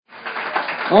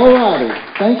All righty.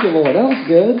 Thank you, Lord. That was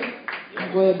good.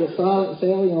 I'm glad that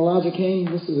Sally and Elijah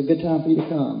came. This is a good time for you to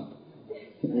come.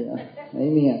 Yeah.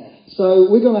 Amen.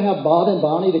 So we're going to have Bob and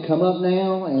Bonnie to come up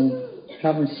now and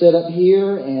have them sit up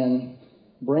here and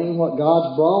bring what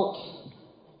God's brought.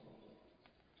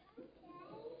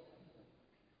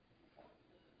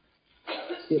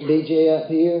 Let's get BJ up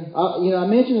here. I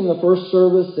mentioned in the first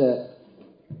service that,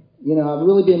 I've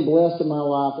really been blessed in my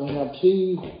life to have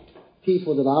two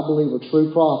people that I believe are true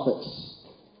prophets,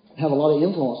 have a lot of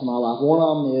influence in my life. One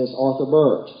of them is Arthur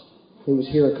Burt, who was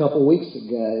here a couple weeks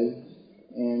ago,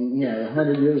 and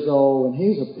 100 years old, and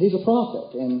he's a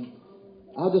prophet. And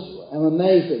I just am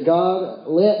amazed that God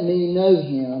let me know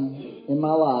him in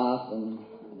my life, and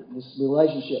this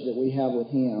relationship that we have with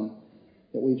him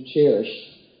that we've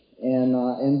cherished.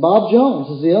 And Bob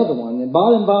Jones is the other one. And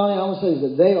Bob and Bonnie, I want to say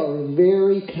that they are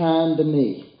very kind to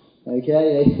me.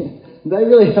 Okay? They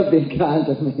really have been kind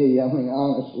to me,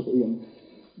 honestly. And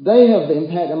they have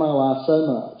impacted my life so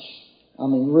much.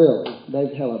 Really.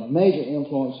 They've had a major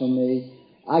influence on me.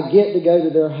 I get to go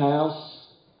to their house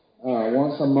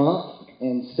once a month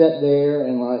and sit there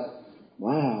and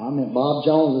wow, I'm at Bob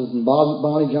Jones's and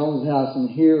Bonnie Jones's house and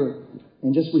hear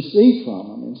and just receive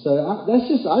from them. And so I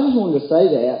just wanted to say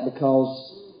that because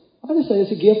I just say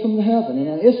it's a gift from heaven.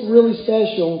 And it's really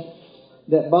special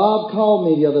that Bob called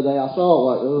me the other day. I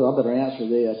saw it I better answer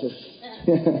this.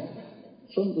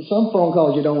 Some phone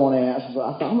calls you don't want to answer, but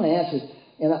I thought I'm going to answer.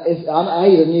 And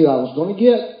I either knew I was going to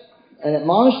get an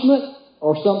admonishment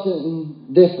or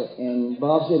something different. And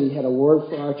Bob said he had a word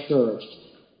for our church.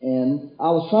 And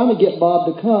I was trying to get Bob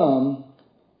to come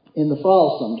in the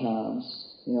fall sometimes.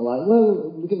 You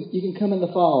can come in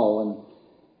the fall.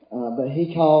 But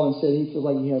he called and said he feels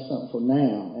like he has something for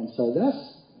now. And so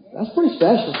that's pretty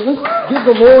special. So let's give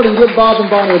the Lord and give Bob and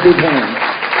Bonnie a big hand.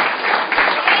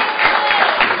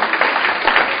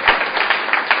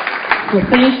 Well,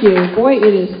 thank you. Boy,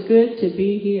 it is good to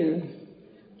be here.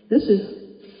 This is,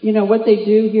 what they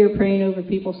do here, praying over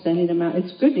people, sending them out.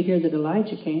 It's good to hear that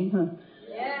Elijah came, huh?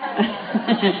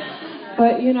 Yeah.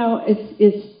 But,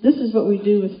 this is what we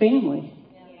do with family.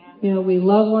 We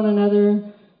love one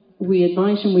another. We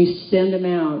admonish them. We send them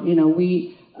out.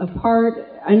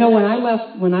 I know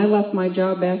when I left my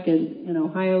job back in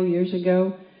Ohio years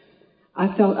ago, I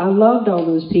loved all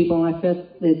those people, and I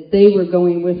felt that they were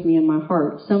going with me in my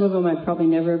heart. Some of them I'd probably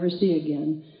never ever see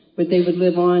again, but they would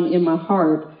live on in my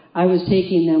heart. I was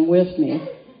taking them with me,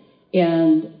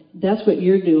 and that's what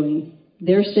you're doing.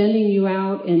 They're sending you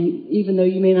out, and even though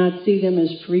you may not see them as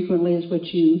frequently as what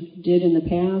you did in the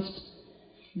past,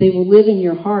 they will live in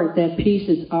your heart. That peace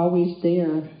is always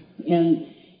there, and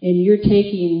you're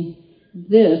taking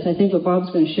this. I think what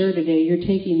Bob's going to share today, you're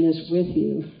taking this with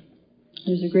you.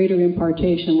 There's a greater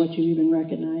impartation what you even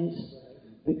recognize.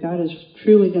 But God is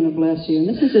truly going to bless you. And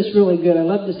this is just really good. I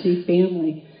love to see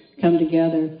family come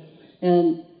together.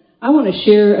 And I want to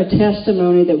share a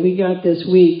testimony that we got this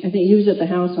week. I think he was at the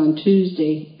house on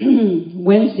Tuesday.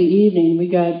 Wednesday evening, we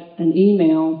got an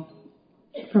email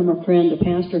from a friend, a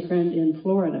pastor friend in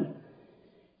Florida.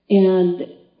 And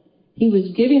he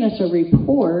was giving us a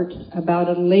report about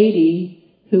a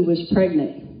lady who was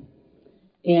pregnant.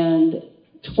 And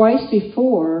twice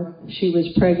before she was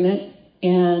pregnant,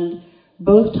 and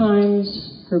both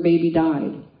times her baby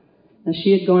died. Now,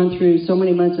 she had gone through so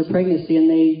many months of pregnancy, and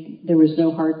there was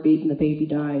no heartbeat, and the baby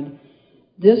died.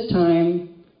 This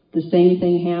time, the same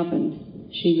thing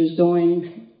happened. She was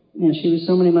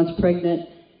so many months pregnant,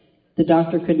 the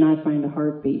doctor could not find a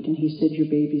heartbeat, and he said, "Your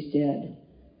baby's dead."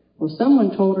 Well,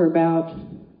 someone told her about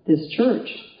this church,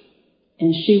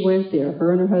 and she went there.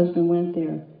 Her and her husband went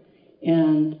there,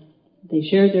 and they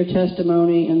shared their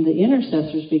testimony, and the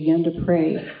intercessors began to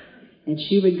pray. And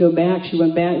she would go back. She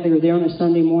went back. They were there on a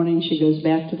Sunday morning. She goes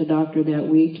back to the doctor that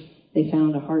week. They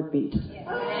found a heartbeat.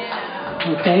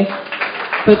 Okay?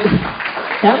 But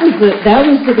that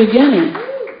was the beginning.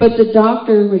 But the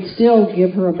doctor would still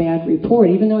give her a bad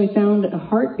report. Even though he found a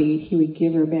heartbeat, he would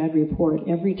give her a bad report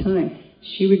every time.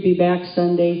 She would be back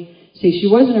Sunday. See, she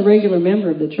wasn't a regular member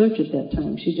of the church at that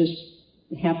time. She just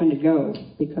happened to go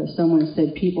because someone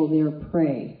said, "People there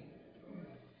pray."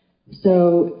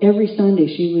 So every Sunday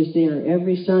she was there.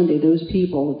 Every Sunday those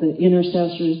people, the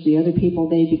intercessors, the other people,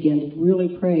 they began to really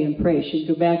pray and pray. She'd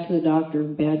go back to the doctor,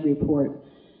 bad report.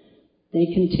 They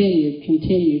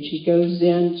continued. She goes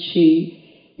in.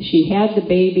 She had the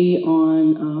baby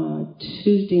on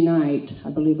Tuesday night, I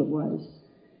believe it was.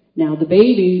 Now the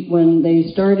baby, when they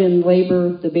start in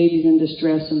labor, the baby's in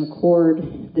distress, and the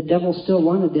cord, the devil still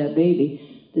wanted that baby.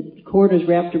 The cord was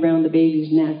wrapped around the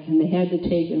baby's neck, and they had to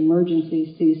take an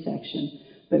emergency C-section.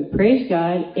 But praise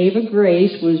God, Ava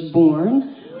Grace was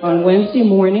born on Wednesday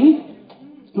morning.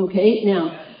 Okay,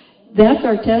 now, that's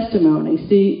our testimony.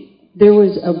 See, there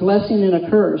was a blessing and a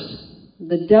curse.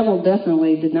 The devil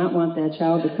definitely did not want that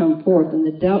child to come forth, and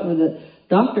the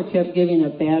doctor kept giving a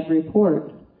bad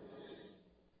report.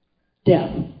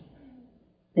 Death.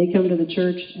 They come to the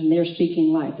church and they're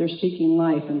speaking life. They're speaking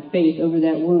life and faith over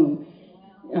that womb.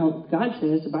 Now, God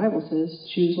says, the Bible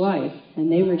says, choose life.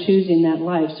 And they were choosing that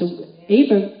life. So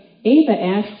Ava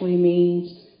actually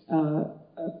means a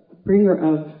bringer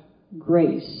of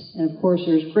grace. And of course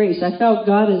there's grace. I felt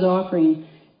God is offering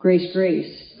grace.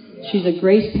 She's a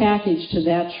grace package to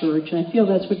that church. And I feel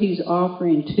that's what he's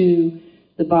offering to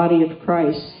the body of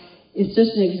Christ. It's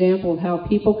just an example of how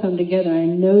people come together. I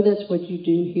know that's what you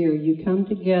do here. You come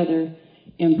together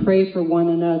and pray for one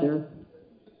another.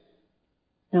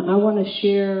 Now, I want to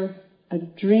share a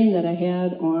dream that I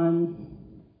had on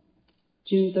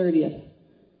June 30th.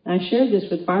 I shared this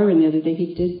with Byron the other day.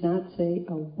 He did not say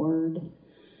a word.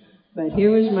 But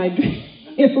here was my dream.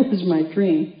 Here was my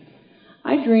dream.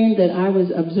 I dreamed that I was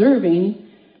observing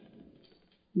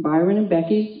Byron and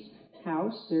Becky's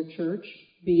house, their church,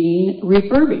 being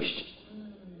refurbished.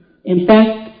 In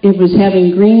fact, it was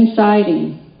having green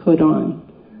siding put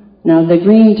on. Now, the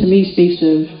green to me speaks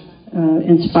of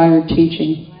inspired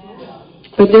teaching.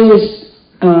 But there was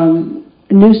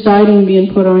new siding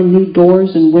being put on, new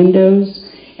doors and windows,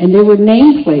 and there were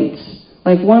nameplates.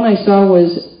 Like one I saw was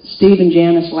Steve and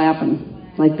Janice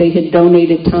Lappin, like they had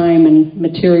donated time and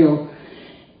material.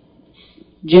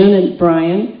 Jen and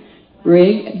Brian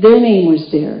Rigg, their name was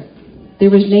there. There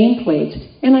was nameplates.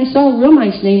 And I saw a real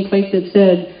nice nameplate that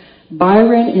said,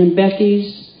 Byron and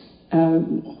Becky's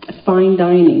Fine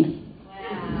Dining.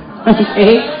 Wow.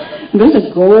 Okay? There's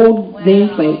a gold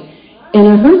nameplate. And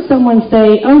I heard someone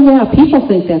say, oh yeah, people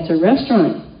think that's a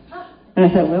restaurant. And I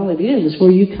thought, well, it is.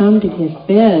 Where you come to get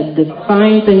fed, the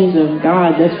fine things of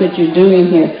God. That's what you're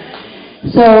doing here.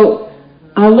 So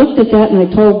I looked at that and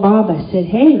I told Bob, I said,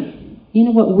 hey, you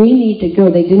know what, we need to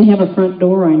go. They didn't have a front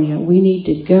door on yet. We need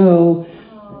to go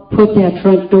put that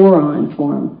front door on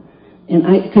for them.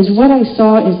 And because what I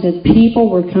saw is that people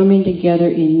were coming together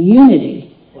in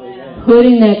unity,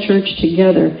 putting that church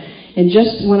together. And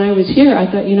just when I was here, I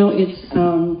thought, it's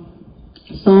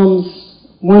Psalms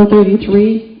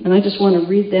 133, and I just want to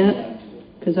read that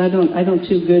because I don't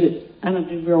do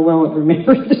real well at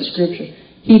remembering the scripture.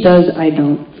 He does, I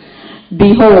don't.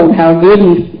 Behold, how good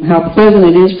and how pleasant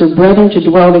it is for brethren to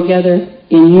dwell together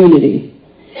in unity.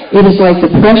 It is like the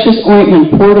precious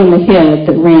ointment poured on the head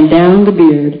that ran down the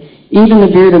beard, even the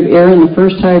beard of Aaron the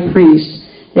first high priest,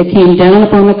 that came down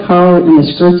upon the collar and the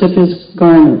skirts of his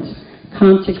garments,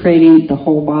 consecrating the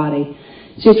whole body.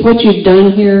 See, it's what you've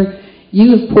done here.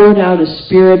 You have poured out a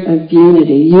spirit of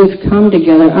unity. You have come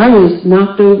together. I was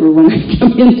knocked over when I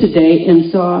came in today and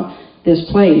saw this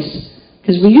place.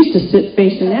 Because we used to sit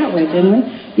facing that way, didn't we?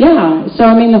 Yeah. So,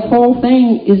 the whole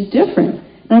thing is different.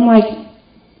 And I'm like,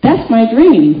 that's my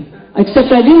dream. Except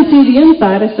I didn't see the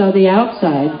inside, I saw the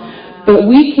outside. But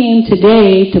we came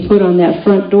today to put on that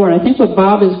front door. And I think what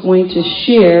Bob is going to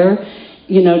share,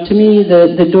 to me,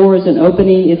 the door is an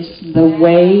opening. It's the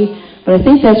way. But I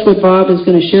think that's what Bob is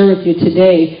going to share with you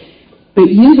today.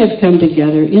 But you have come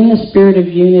together in the spirit of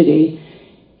unity,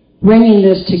 bringing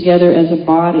this together as a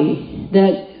body.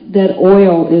 That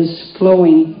oil is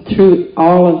flowing through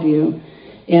all of you.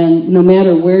 And no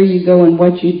matter where you go and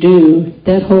what you do,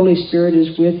 that Holy Spirit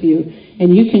is with you.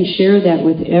 And you can share that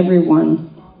with everyone.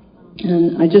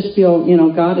 And I just feel,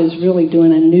 God is really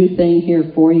doing a new thing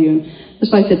here for you.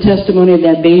 Just like the testimony of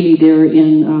that baby there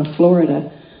in Florida.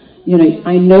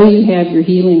 I know you have your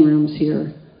healing rooms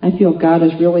here. I feel God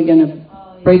is really going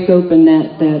to break open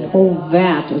that whole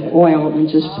vat of oil and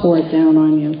just pour it down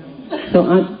on you. So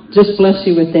I just bless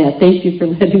you with that. Thank you for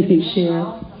letting me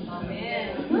share.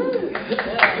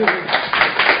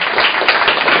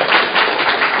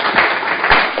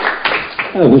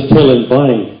 I was telling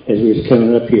Bonnie as we was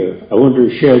coming up here, I wanted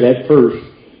to share that first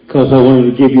because I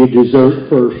wanted to give you dessert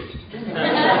first.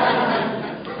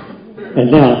 And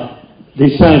now,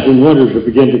 these signs and wonders are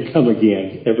beginning to come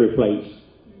again every place.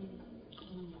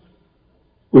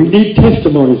 We need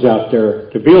testimonies out there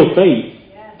to build faith.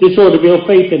 This ought to build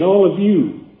faith in all of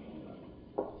you.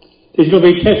 There's going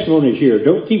to be testimonies here.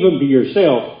 Don't keep them to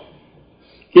yourself.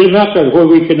 Get them out there where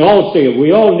we can all see them.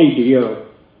 We all need to hear them.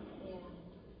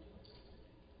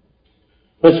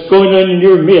 What's going on in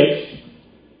your midst?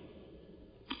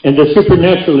 And the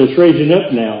supernatural is raising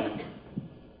up now.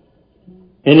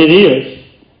 And it is.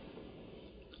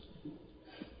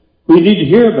 We need to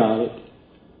hear about it.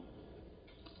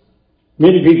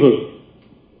 Many people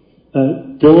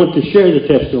don't want to share the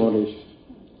testimonies.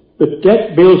 But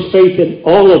that builds faith in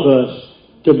all of us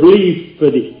to believe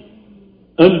for the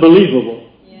unbelievable.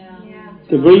 Yeah.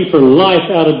 To believe for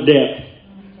life out of death.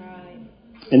 Right.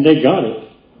 And they got it.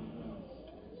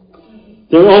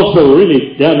 They're also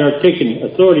really down there taking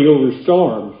authority over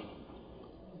storms.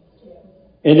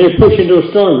 And they're pushing those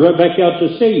storms right back out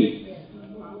to sea.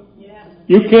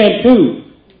 You can too.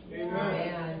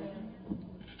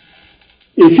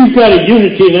 If you've got a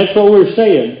unity, and that's what we're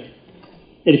saying.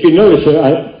 And if you notice,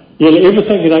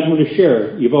 everything that I'm going to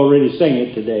share, you've already sang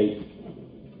it today.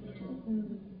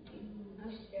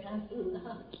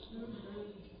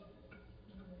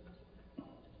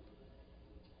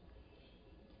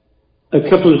 A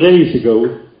couple of days ago,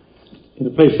 in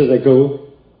the place that I go,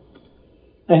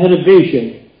 I had a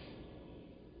vision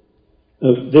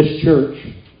of this church.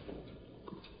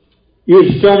 You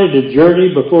had started a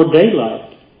journey before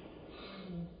daylight,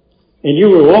 and you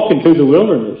were walking through the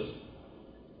wilderness,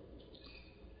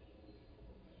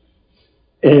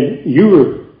 and you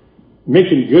were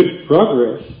making good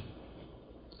progress.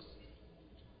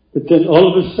 But then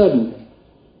all of a sudden,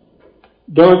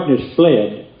 darkness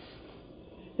fled,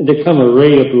 and there come a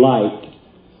ray of light.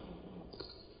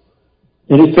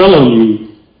 And it fell on you.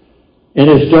 And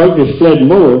as darkness fled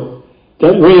more,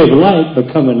 that ray of light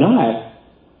become an eye.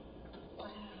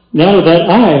 Now that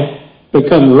eye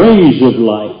become rays of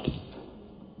light.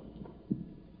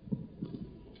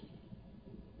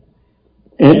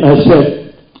 And I said,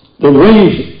 the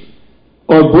rays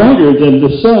are brighter than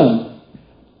the sun.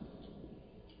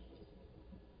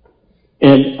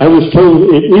 And I was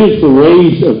told it is the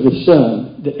rays of the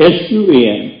sun, the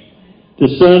S-U-N, the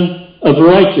sun of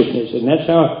righteousness, and that's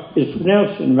how it's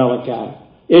pronounced in Malachi,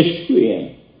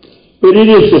 S-U-N. But it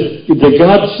is the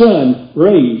God's Son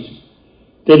rays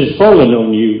that has fallen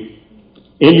on you.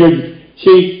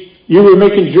 You were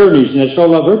making journeys, and that's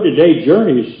all I've heard today,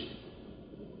 journeys.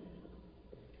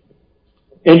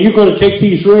 And you're going to take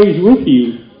these rays with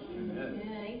you.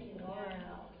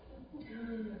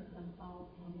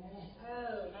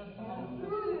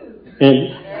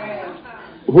 And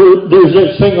there's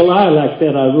that single eye like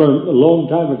that I learned a long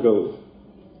time ago.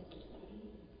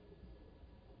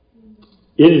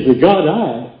 It is the God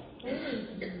eye,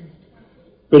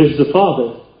 but it's the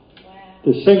Father.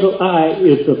 The single eye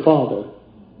is the Father.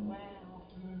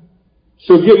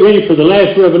 So get ready for the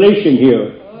last revelation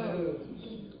here.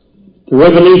 The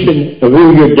revelation of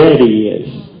who your daddy is.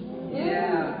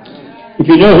 If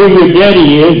you know who your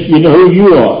daddy is, you know who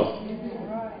you are.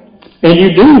 And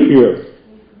you do here.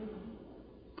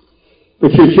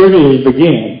 But your journey has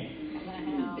begun.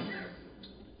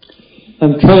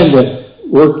 I'm trying to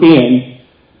work in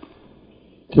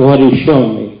to what He's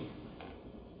shown me.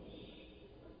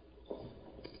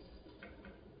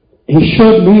 He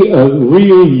showed me a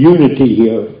real unity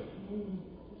here.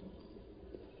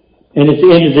 And at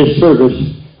the end of this service,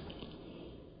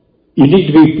 you need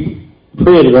to be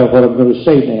praying about what I'm going to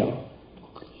say now.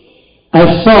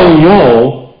 I saw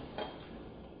y'all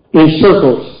in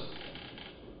circles.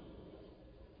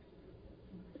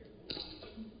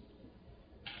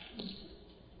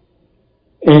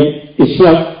 And it's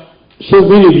like so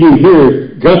many of you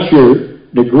here got your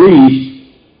degrees.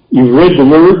 You've read the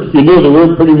Word. You know the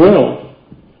Word pretty well.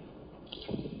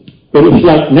 But it's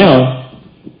like now,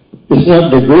 it's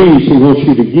not degrees He wants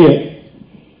you to get.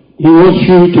 He wants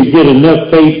you to get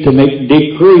enough faith to make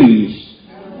decrees.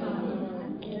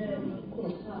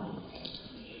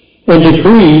 And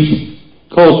decrees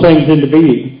call things into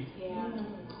being.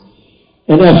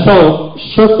 And I saw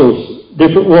circles,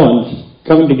 different ones,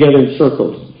 coming together in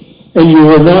circles. And you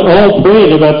were not all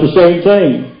praying about the same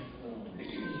thing.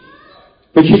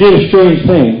 But you did a strange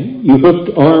thing. You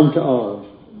hooked arm to arm.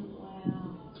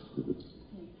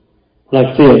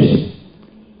 Like this.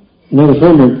 And I was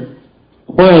wondering,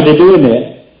 why are they doing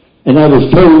that? And I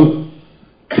was told,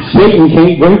 Satan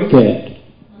can't break that.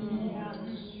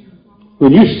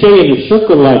 When you stay in a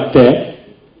circle like that,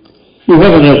 you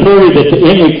have an authority that the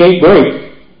enemy can't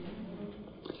break.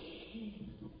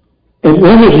 And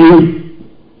one of you,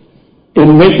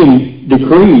 in making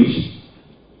decrees,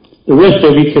 the rest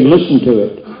of you can listen to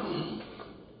it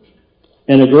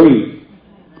and agree.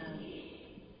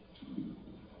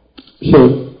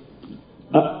 So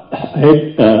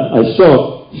I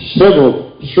saw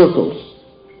several circles.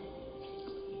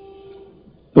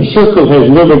 A circle has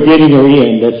no beginning or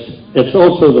end. That's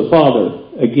also the Father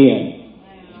again.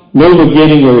 No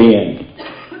beginning or end.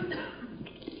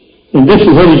 And this is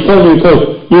what He's telling me, because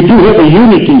you do have a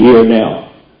unity here now.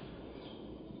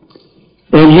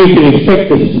 And you can expect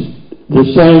the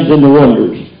signs and the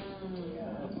wonders.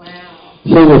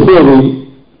 So before we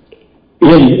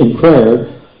end in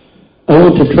prayer, I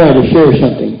want to try to share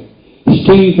something.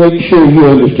 Steve, make sure you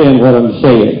understand what I'm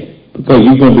saying, because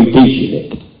you're going to be teaching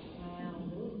it.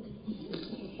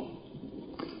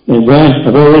 And Brian,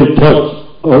 I've already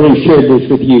shared this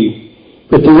with you.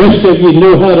 But the rest of you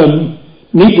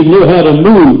need to know how to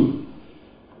move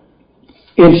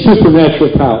in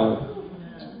supernatural power.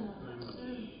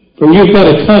 For you've got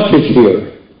a conscience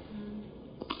here.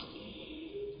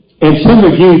 And some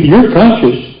of you, your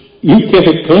conscience, you kept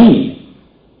it clean.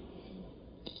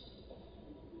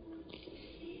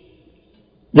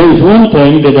 There's one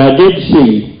thing that I did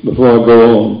see before I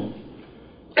go on.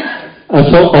 I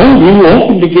saw all of you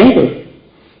walking together.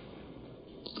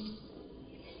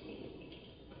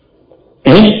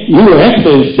 And you were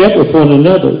actually in step with one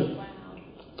another.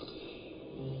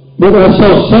 But I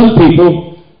saw some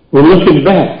people were looking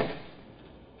back.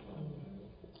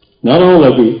 Not all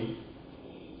of you.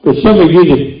 But some of you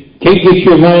that can't get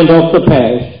your mind off the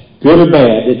past, good or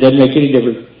bad, it doesn't make any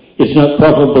difference. It's not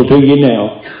profitable to you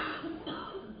now.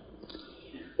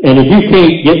 And if you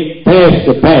can't get past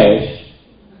the past,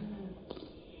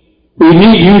 we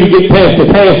need you to get past the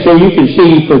past so you can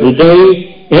see for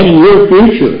today and your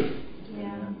future.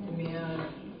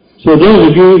 So those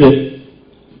of you that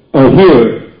are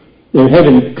here, they're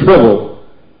having trouble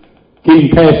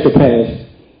getting past the past.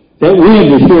 That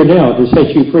wind is here now to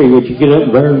set you free. Would you get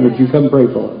up, Baron? Would you come pray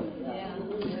for him?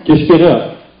 Just get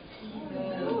up.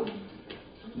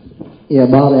 Yeah,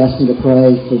 Bob asked me to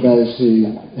pray for those who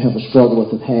have a struggle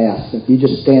with the past. If you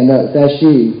just stand up, if that's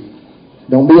you,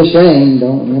 don't be ashamed.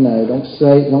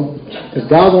 Because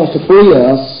God wants to free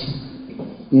us.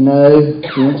 He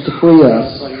wants to free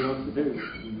us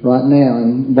right now.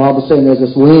 And Bob was saying there's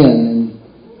this wind, and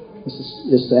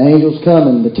it's the angels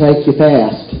coming to take you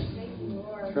past.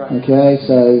 Okay,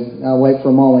 so I'll wait for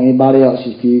a moment. Anybody else,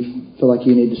 if you feel like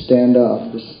you need to stand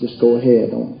up, just go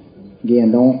ahead. Don't.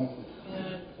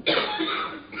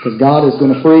 Because God is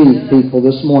going to free people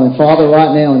this morning. Father,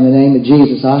 right now, in the name of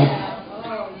Jesus, I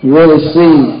really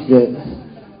see that,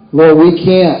 Lord, we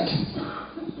can't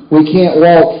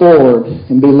walk forward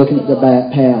and be looking at the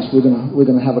past. We're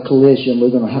going to have a collision.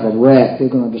 We're going to have a wreck. We're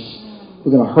going to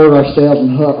hurt ourselves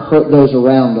and hurt those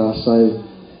around us. So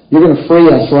you're going to free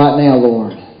us right now,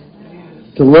 Lord,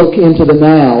 to look into the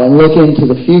now and look into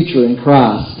the future in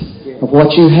Christ of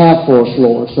what you have for us,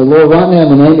 Lord. So, Lord, right now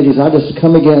in the name of Jesus, I just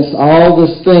come against all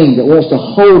this thing that wants to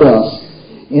hold us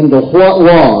into what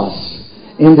was,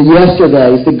 in the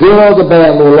yesterdays, the good or the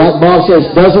bad, Lord. Like Bob says,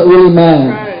 it doesn't really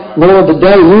matter. Lord,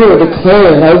 today we are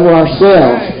declaring over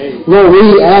ourselves. Lord,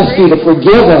 we ask you to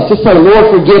forgive us. Just say, Lord,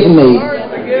 forgive me.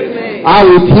 I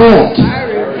repent.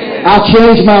 I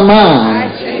change my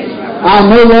mind. I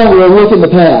no longer look in the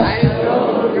past.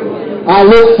 I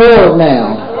look forward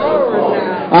now.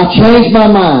 I change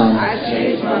my mind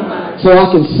so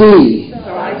I can see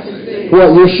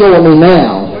what you're showing me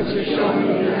now.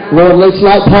 Lord, it's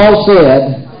like Paul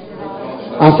said,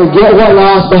 I forget what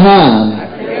lies behind,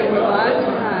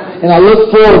 and I look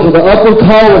forward to the upward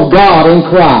call of God in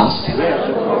Christ,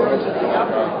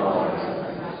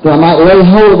 that I might lay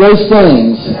hold of those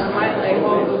things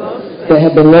that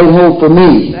have been laid hold for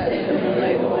me.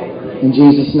 In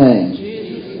Jesus' name.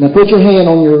 Now put your hand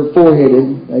on your forehead,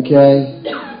 okay?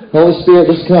 Holy Spirit,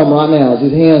 just come right now as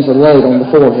His hands are laid on the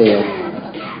forehead.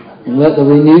 And let the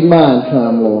renewed mind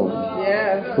come, Lord.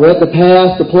 Yes. Let the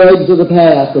past, the plagues of the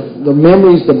past, the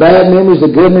memories, the bad memories, the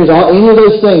good memories, any of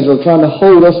those things that are trying to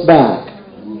hold us back.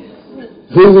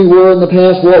 Who we were in the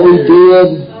past, what we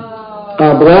did,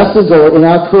 our blessings or in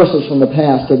our curses from the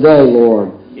past today, Lord.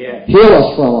 Yes. Heal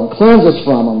us from them. Cleanse us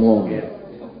from them, Lord. Yes.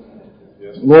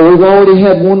 Lord, we've already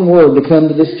had one word to come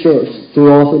to this church through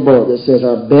Arthur Burke that says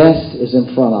our best is in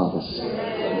front of us.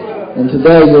 And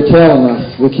today you're telling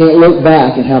us we can't look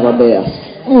back and have our best.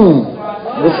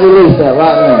 Let's release that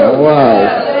right now.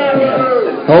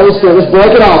 Right. Holy Spirit, let's break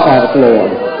it off out of us,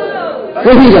 Lord.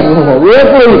 Freedom, Lord. Real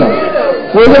freedom.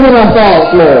 Freedom in our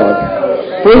thoughts, Lord.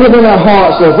 Freedom in our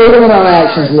hearts, Lord. Freedom in our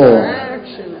actions, Lord.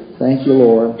 Thank you,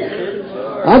 Lord.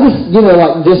 I just,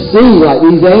 just see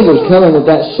these angels coming with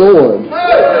that sword.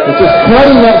 It's just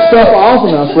cutting that stuff off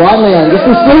of us right now. Just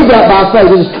receive that by faith.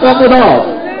 Just cut it off.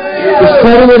 Just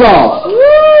cutting it off.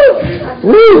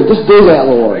 Woo! Just do that,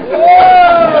 Lord.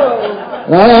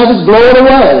 And I just blow it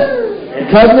away.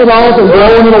 Cutting it off and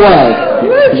blowing it away.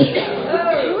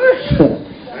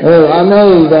 I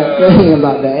know that thing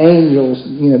about the angels.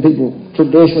 People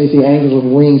traditionally see angels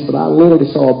with wings, but I literally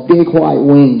saw a big white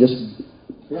wing just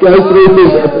go through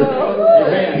here.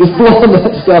 Just blowing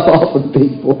that stuff off of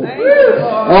people.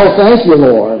 Oh, thank you,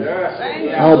 Lord.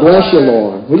 Oh, bless you,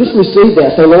 Lord. We just received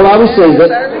that. Say, Lord, I receive it.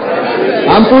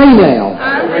 I'm free now.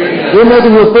 You're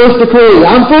making your first decree.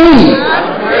 I'm free.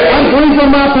 I'm free. free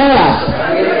from my past.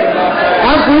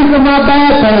 I'm free from my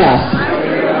bad past.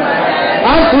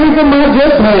 I'm free from my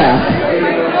good past.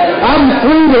 I'm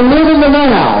free to live in the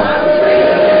now.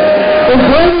 And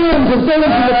bring in to send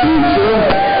into the future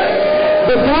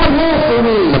that God has for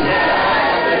me.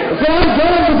 So I'm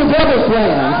done with the devil's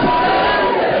plans.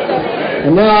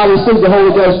 And now I receive the Holy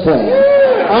Ghost plan.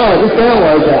 Oh, just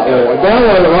download that, Lord.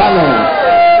 Download it right now.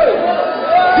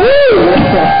 Woo!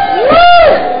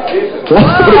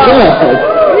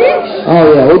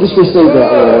 Oh, yeah, we'll just receive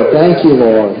that, Lord. Thank you,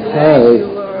 Lord. Hey.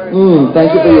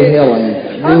 Thank you for your healing.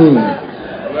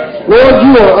 Lord,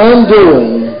 you are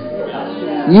undoing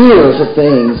years of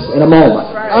things in a moment.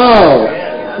 Oh.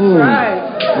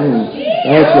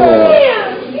 Thank you, Lord.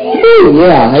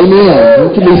 Yeah, amen. You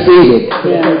can be seated.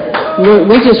 Yeah.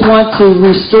 We just want to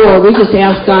restore. We just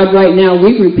ask God right now.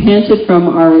 We've repented from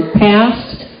our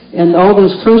past and all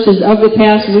those curses of the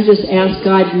past. We just ask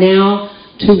God now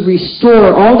to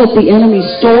restore all that the enemy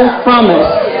stole from us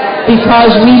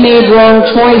because we made wrong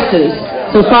choices.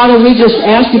 So, Father, we just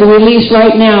ask you to release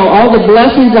right now all the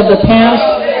blessings of the past,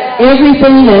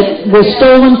 everything that was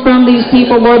stolen from these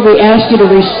people, Lord. We ask you to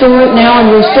restore it now and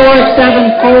restore it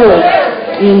sevenfold.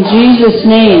 In Jesus'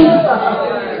 name,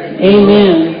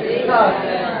 amen.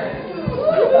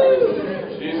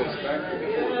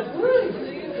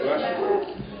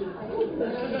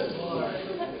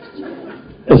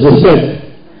 As I said,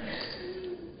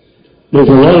 there's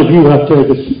a lot of you out there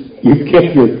that you've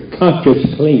kept your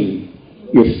conscience clean,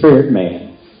 your spirit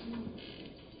man.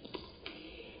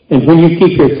 And when you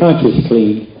keep your conscience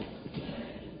clean,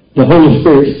 the Holy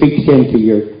Spirit speaks into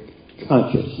your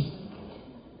conscience.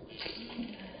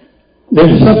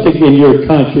 There's something in your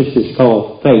conscience that's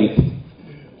called faith.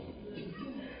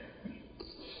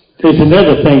 There's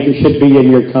another thing that should be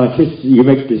in your conscience. You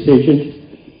make decisions.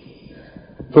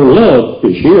 For love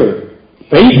is here.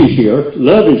 Faith is here.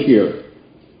 Love is here.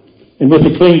 And with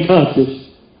a clean conscience,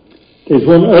 there's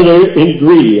one other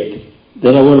ingredient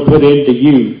that I want to put into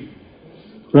you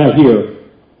right here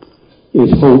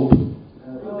is hope.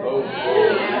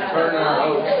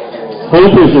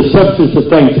 Hope is the substance of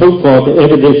things hoped for, the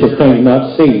evidence of things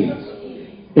not seen.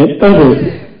 Another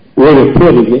way of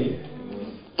putting it,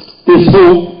 this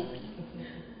hope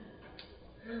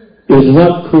is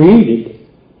not created.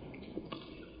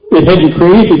 It hadn't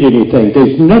created anything.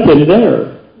 There's nothing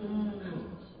there.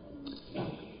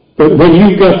 But when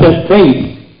you've got that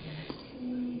faith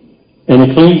and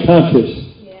a clean conscience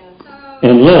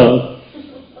and love,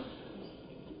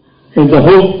 and the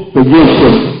hope begins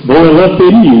to boil up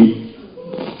in you,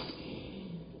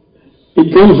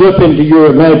 it goes up into your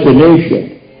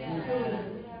imagination.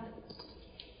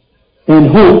 And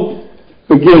hope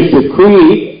begins to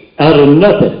create out of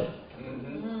nothing.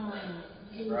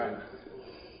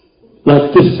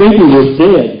 Like this baby was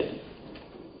dead.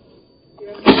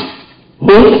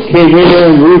 Hope came in there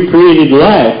and recreated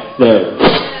life there.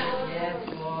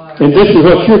 And this is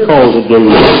what you're called to do.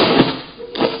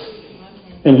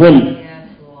 And when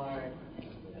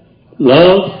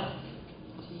love,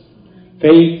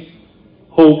 faith,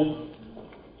 hope,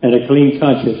 and a clean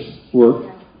conscience work,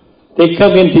 they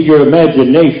come into your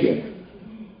imagination.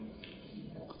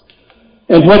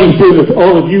 And what he's doing with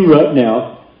all of you right now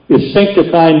is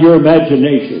sanctifying your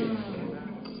imagination.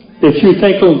 That you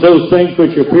think on those things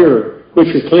which are pure,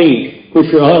 which are clean,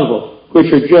 which are honorable,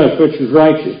 which are just, which is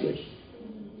righteousness.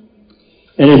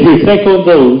 And as you think on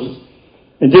those,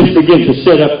 and this begins to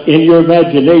set up in your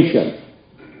imagination,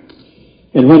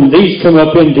 and when these come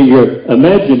up into your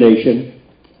imagination,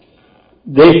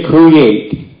 they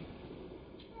create.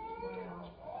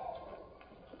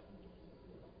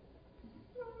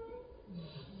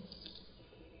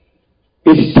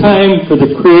 It's time for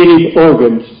the creative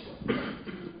organs.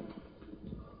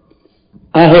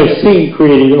 I have seen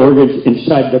creative organs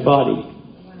inside the body.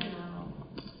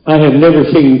 I have never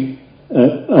seen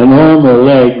an arm or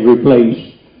leg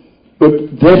replaced. But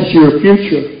that's your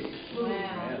future.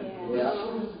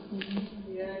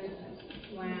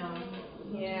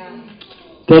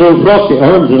 That old frosty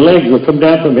arms and legs will come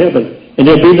down from heaven, and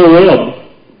there'll be no end.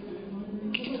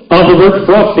 Other words,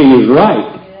 Frosty is right.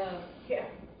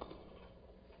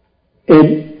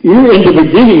 And you're in the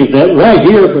beginning of that right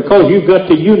here because you've got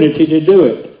the unity to do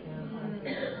it.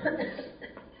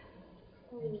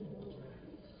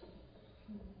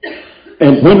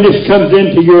 And when this comes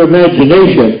into your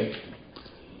imagination,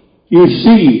 you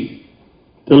see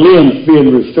the limbs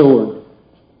being restored.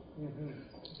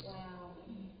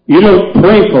 You don't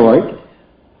pray for it.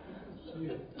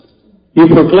 You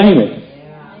proclaim it.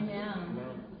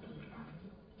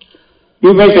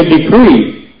 You make a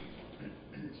decree.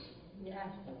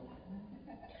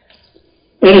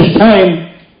 And it's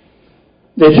time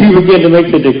that you begin to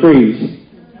make the decrees.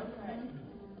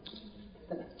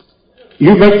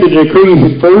 You make the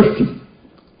decrees at first,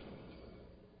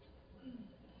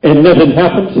 and nothing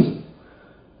happens.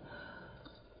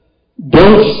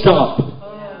 Don't stop.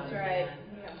 That's right.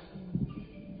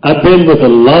 I've been with a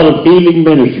lot of healing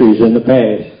ministries in the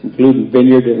past, including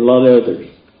Vineyard and a lot of others.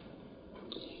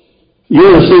 You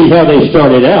ever see how they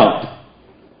started out?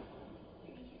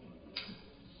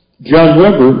 John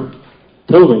Wimber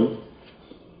told me.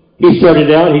 He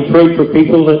started out, he prayed for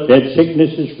people that had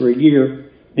sicknesses for a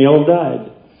year. They all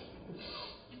died.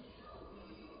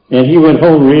 And he went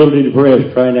home really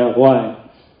depressed, crying out, why?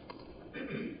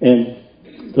 And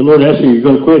the Lord asked him, are you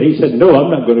going to quit? He said, no, I'm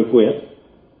not going to quit.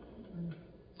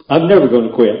 I'm never going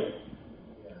to quit.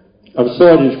 I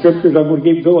saw it in scriptures, I'm going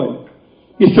to keep going.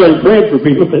 He started praying for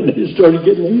people and they started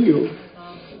getting healed.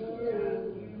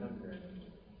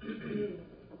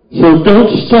 So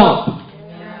don't stop.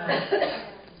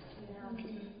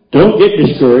 Don't get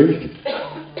discouraged.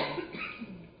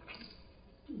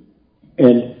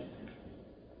 And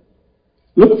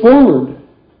look forward.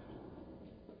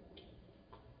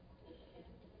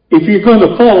 If you're going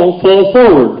to fall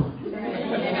forward.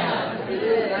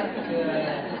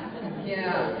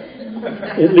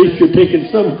 At least you're taking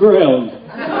some ground.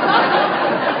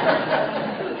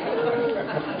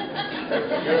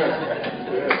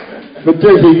 But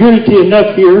there's a unity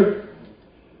enough here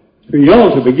for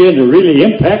y'all to begin to really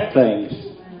impact things.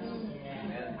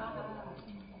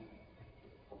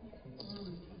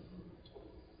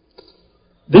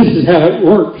 This is how it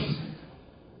works.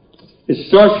 It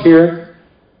starts here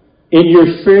in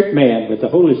your spirit man with the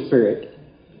Holy Spirit.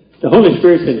 The Holy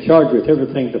Spirit's in charge with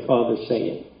everything the Father's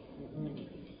saying.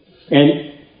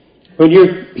 And when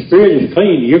your spirit is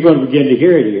clean, you're going to begin to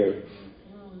hear it here.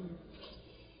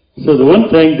 So the one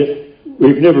thing that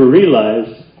we've never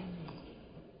realized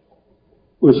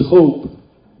was hope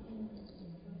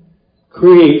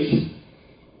creates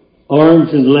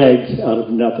arms and legs out of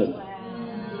nothing.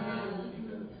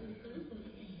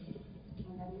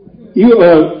 You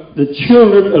are the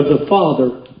children of the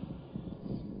Father.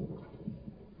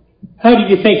 How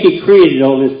do you think He created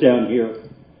all this down here?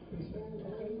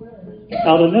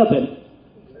 Out of nothing.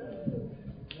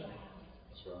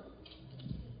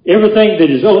 Everything that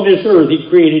is on this earth He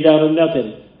created out of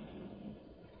nothing.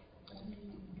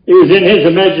 It was in His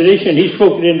imagination. He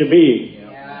spoke it into being.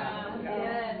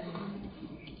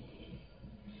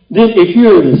 Then if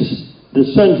you're the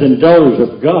sons and daughters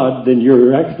of God, then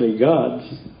you're actually God's.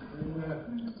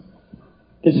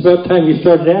 It's about time you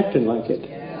started acting like it.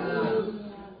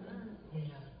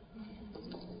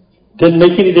 Doesn't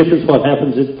make any difference what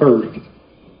happens at first.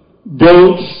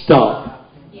 Don't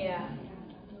stop.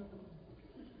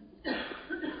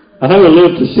 I would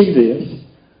live to see this.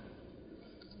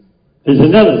 There's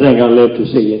another thing I live to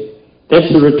see it.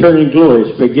 That's the returning glory.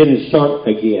 It's begin and start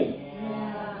again.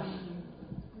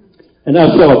 And I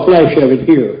saw a flash of it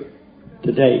here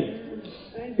today.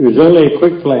 It was only a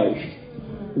quick flash.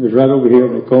 It was right over here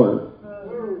in the corner.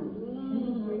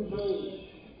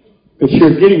 But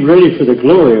you're getting ready for the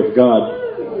glory of God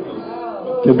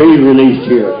to be released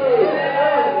here.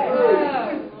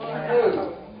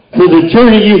 So the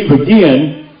journey you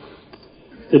begin,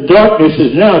 the darkness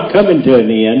is now coming to an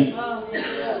end.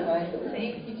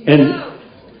 And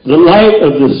the light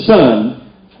of the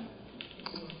sun,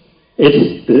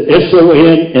 it's the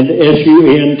S-O-N and the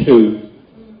S-U-N too,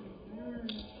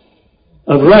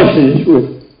 of righteousness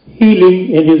with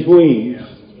healing in His wings.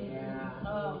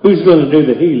 Who's going to do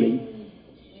the healing?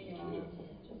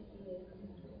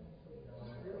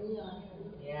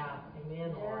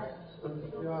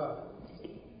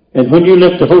 And when you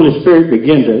let the Holy Spirit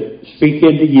begin to speak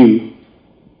into you,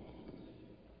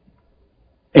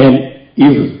 and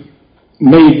you've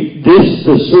made this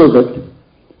the servant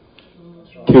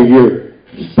to your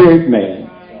spirit man,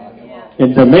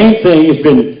 and the main thing has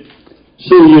been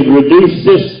so you'd reduce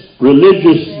this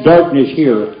religious darkness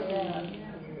here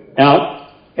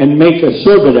out and make a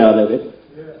servant out of it,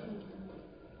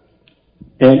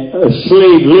 and a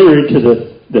slave literally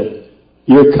to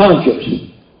your conscience.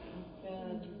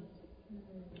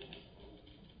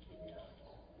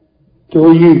 To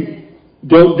where you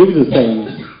don't do the things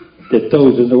that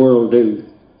those in the world do.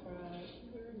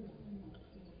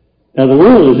 Now the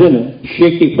world is in a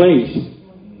shaky place.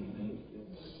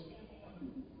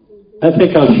 I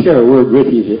think I'll share a word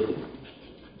with you that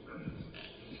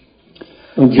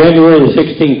on January the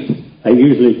 16th, I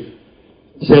usually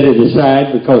set it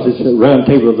aside because it's a round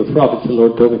table of the prophets the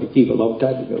Lord told me to keep a long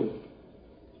time ago.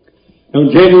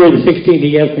 On January the 16th,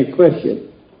 He asked me a question.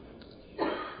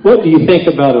 What do you think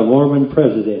about a Mormon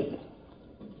president?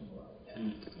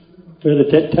 But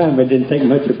at that time, I didn't think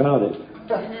much about it.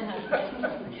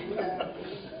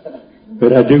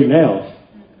 But I do now.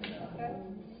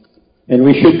 And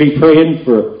we should be praying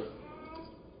for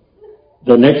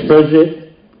the next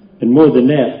president, and more than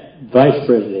that, vice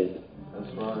president.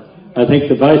 That's right. I think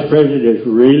the vice president is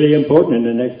really important in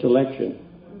the next election.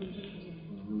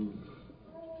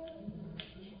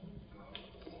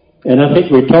 And I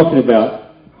think we're talking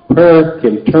about prayer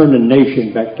can turn a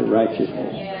nation back to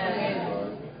righteousness.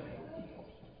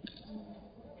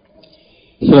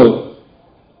 So,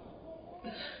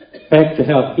 back to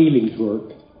how healings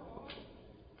work.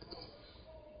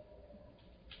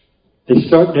 They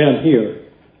start down here.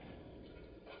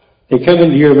 They come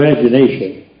into your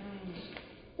imagination.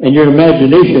 And your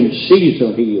imagination sees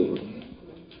them healed.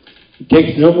 It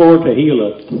takes no more to heal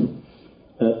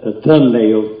a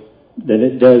thumbnail than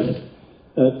it does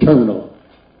a terminal.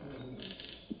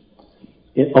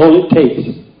 All it takes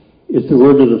is the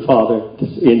word of the Father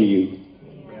that's in you.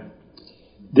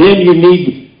 Then you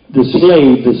need the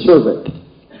slave, the servant.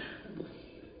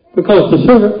 Because the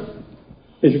servant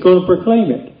is going to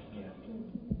proclaim it.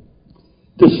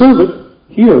 The servant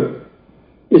here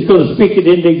is going to speak it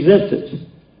into existence.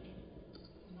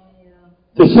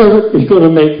 The servant is going to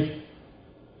make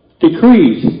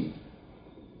decrees.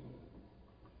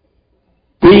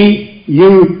 Be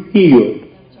you healed.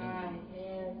 That's right.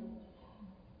 Yes.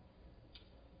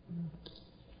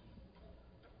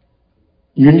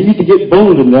 You need to get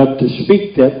bold enough to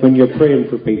speak that when you're praying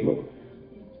for people.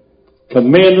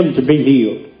 Command them to be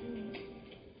healed.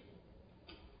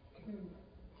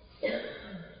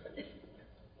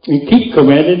 And keep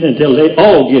commanding until they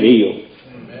all get healed.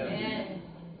 Amen.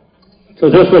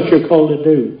 So that's what you're called to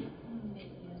do.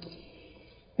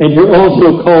 And you're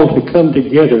also called to come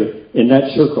together in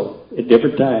that circle at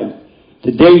different times.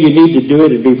 Today you need to do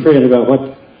it and be praying about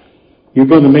what you're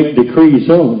going to make decrees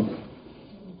on.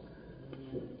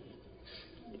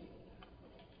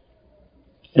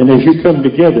 And as you come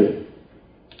together,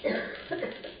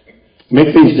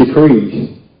 make these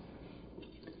decrees.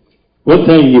 One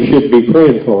thing you should be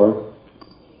praying for,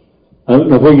 I don't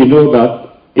know where you know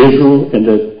about Israel and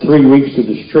the 3 weeks of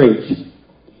the Straits.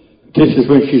 This is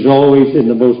when she's always in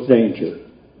the most danger.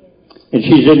 And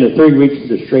she's in the 3 weeks of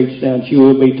the Straits now, and she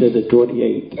will be to the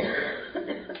 28th.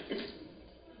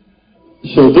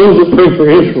 So those that pray for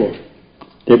Israel,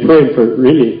 they're praying for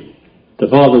really the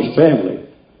Father's family.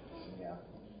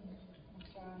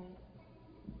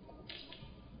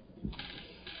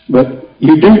 But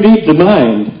you do need the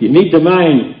mind. You need the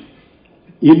mind.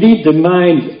 You need the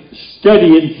mind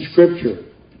studying Scripture.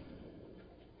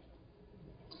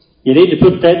 You need to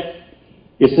put that.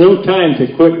 It's no time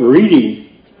to quit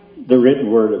reading the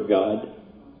written Word of God.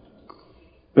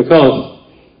 Because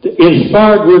the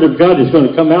inspired Word of God is going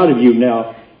to come out of you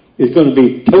now. It's going to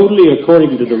be totally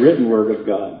according to the written Word of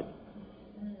God.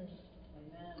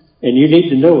 And you need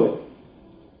to know it.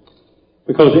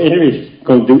 Because the enemy is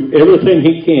going to do everything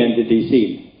he can to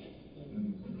deceive.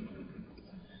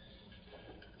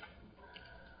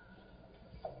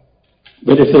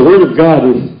 But if the Word of God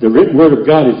is, the written Word of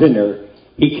God is in there,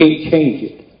 he can't change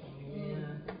it.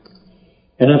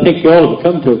 And I think you all have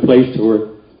come to a place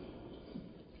where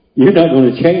you're not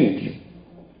going to change.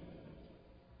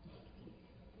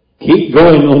 Keep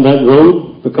going on that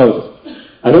road, because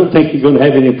I don't think you're going to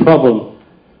have any problem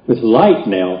with light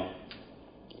now.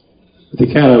 The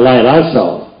kind of light I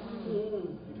saw.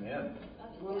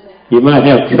 You might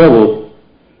have trouble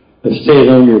of staying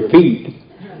on your feet.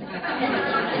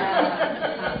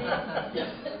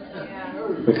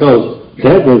 Because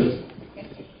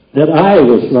that eye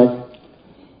was like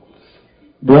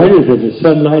brighter than the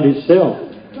sunlight itself.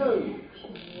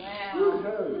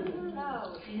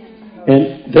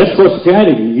 And that's what's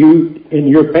guiding you in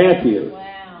your path here.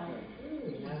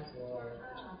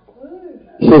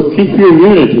 So keep your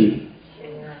unity.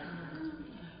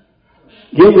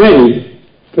 Get ready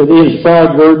for the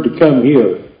inspired word to come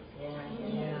here.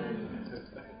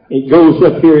 It goes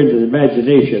up here into the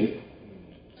imagination.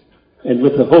 And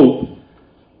with the hope,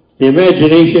 the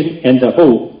imagination and the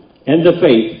hope and the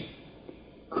faith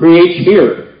creates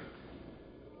here.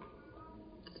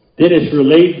 Then it's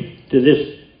relayed to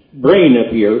this brain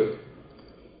up here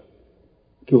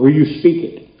to where you speak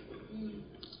it.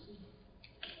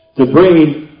 The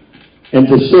brain and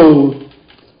the soul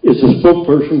is a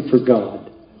spokesperson for God.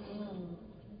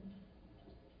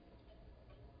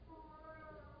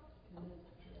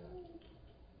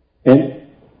 And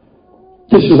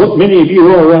this is what many of you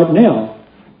are right now.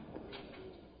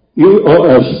 You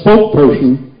are a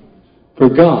spokesperson for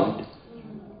God,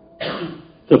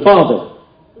 the Father.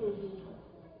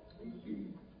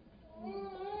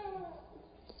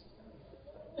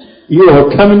 You are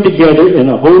coming together in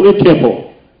a holy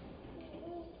temple.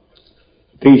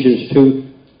 Ephesians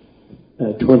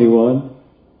 2:21.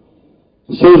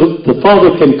 So that the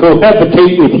Father can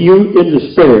cohabitate with you in the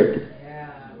Spirit.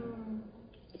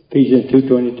 Ephesians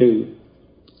 2:22.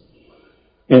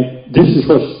 And this is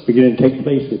what's beginning to take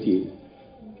place with you.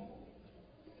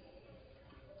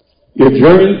 Your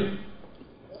journey,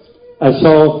 I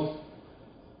saw,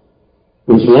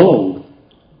 was long,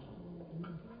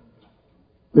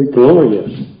 but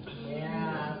glorious.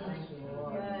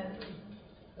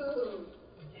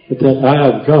 With that eye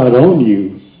of God on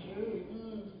you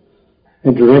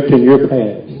and directing your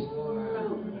paths.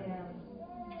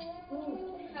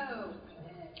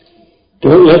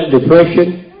 Don't let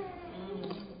depression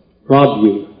rob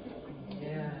you.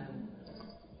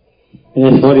 And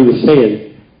that's what he was saying.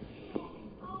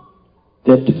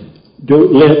 That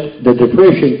don't let the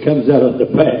depression comes out of the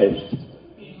past.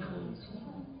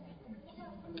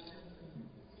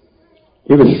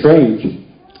 It was strange.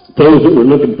 Those that were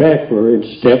looking back were in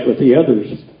step with the others.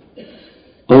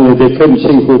 Only they couldn't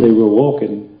see where they were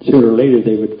walking. Sooner or later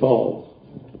they would fall.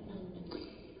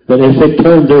 But as they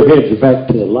turned their heads back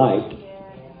to the light,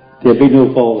 there'd be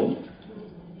no falling.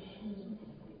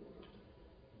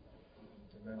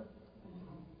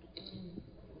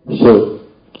 So,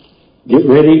 get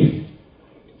ready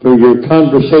for your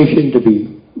conversation to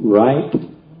be right,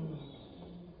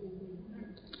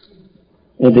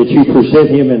 and that you present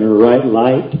him in a right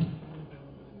light,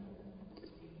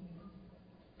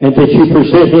 and that you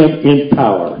present him in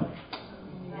power.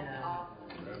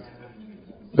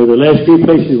 For the last few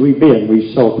places we've been,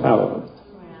 we saw power.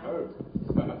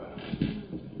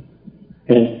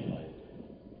 And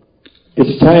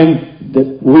it's time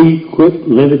that we quit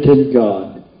limiting God.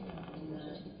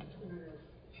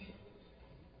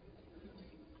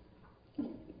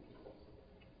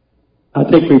 I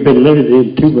think we've been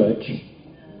limited too much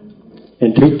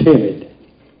and too timid.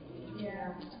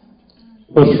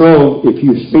 What's wrong if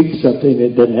you speak something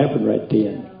that doesn't happen right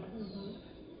then?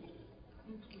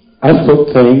 I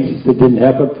spoke things that didn't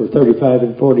happen for 35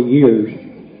 and 40 years,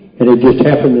 and it just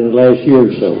happened in the last year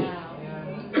or so.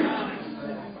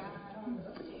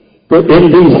 But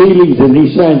in these healings and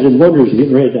these signs and wonders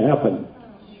getting ready to happen,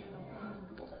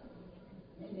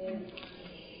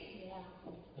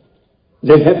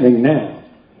 they're happening now.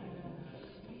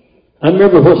 I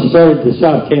remember what started the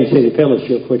South Kansas City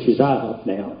Fellowship, which is IHOP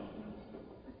now.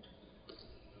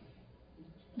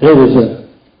 There was a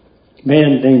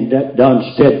man named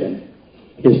Don Stedman.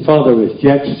 His father was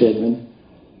Jack Stedman,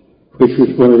 which was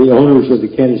one of the owners of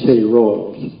the Kansas City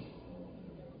Royals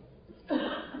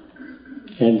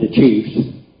and the Chiefs.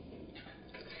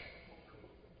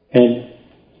 And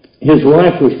his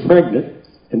wife was pregnant,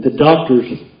 and the doctors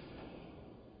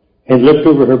had looked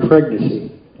over her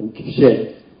pregnancy and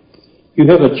said, "You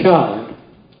have a child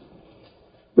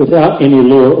without any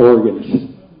lower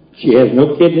organs. She has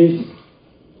no kidneys,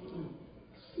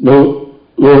 no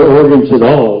lower organs at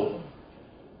all.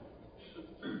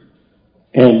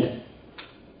 And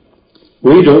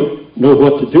we don't know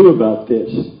what to do about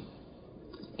this.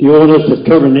 Do you want us to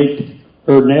terminate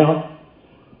her now?"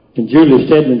 And Julia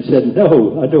Stedman said,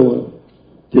 "No, I don't want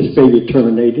this baby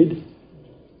terminated."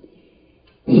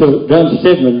 So Don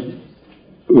Stedman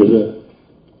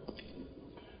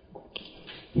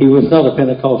he was not a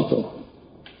Pentecostal.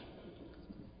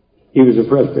 He was a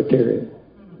Presbyterian.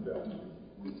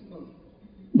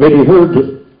 But he heard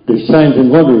that the signs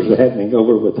and wonders are happening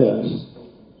over with us.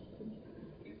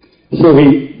 So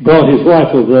he brought his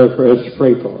wife over there for us to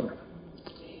pray for her.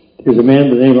 There's a man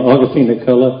by the name of Augustine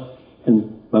McCullough,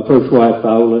 and my first wife,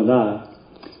 Viola, and I.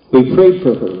 We prayed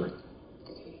for her.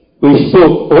 We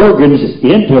spoke organs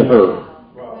into her.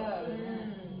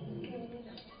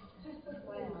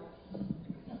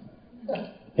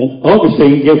 And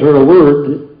Augustine gave her a word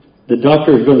that the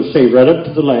doctor is going to say right up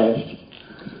to the last.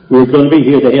 We were going to be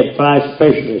here. They had 5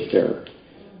 specialists there,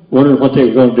 wondering what they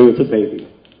were going to do with the baby.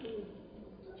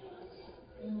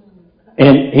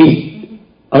 And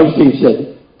Augustine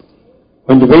said,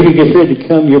 when the baby gets ready to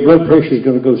come, your blood pressure is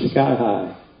going to go sky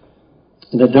high.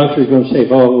 And the doctor is going to say,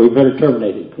 "Oh, we better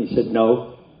terminate it." He said,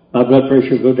 "No, my blood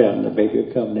pressure will go down and the baby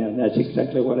will come down." That's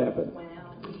exactly what happened.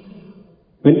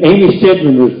 When Amy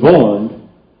Stedman was born,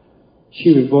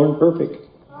 she was born perfect.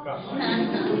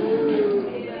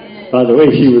 By the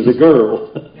way, she was a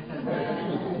girl.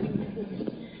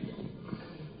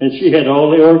 And she had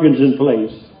all the organs in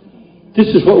place. This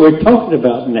is what we're talking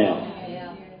about now.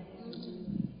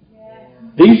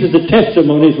 These are the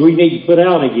testimonies we need to put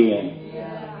out again.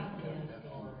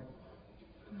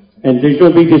 And there's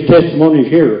going to be these testimonies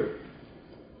here.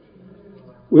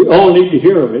 We all need to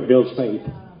hear them. It builds faith.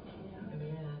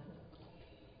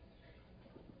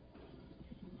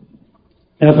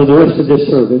 Now for the rest of this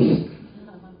service,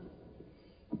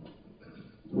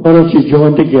 why don't you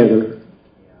join together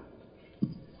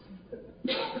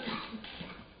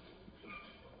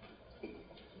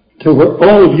to where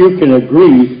all of you can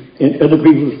agree in other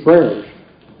people's prayers.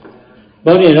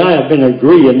 Bonnie and I have been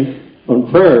agreeing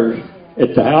on prayers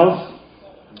at the house.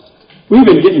 We've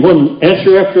been getting one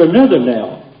answer after another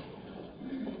now.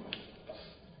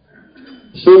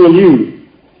 So will you.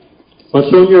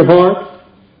 What's on your heart?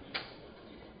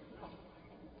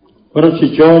 Why don't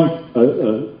you join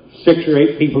 6 or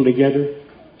 8 people together?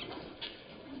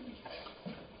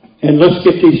 And let's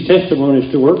get these testimonies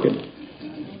to working.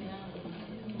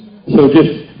 So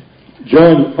just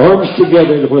join arms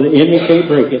together where the enemy can't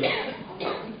break it.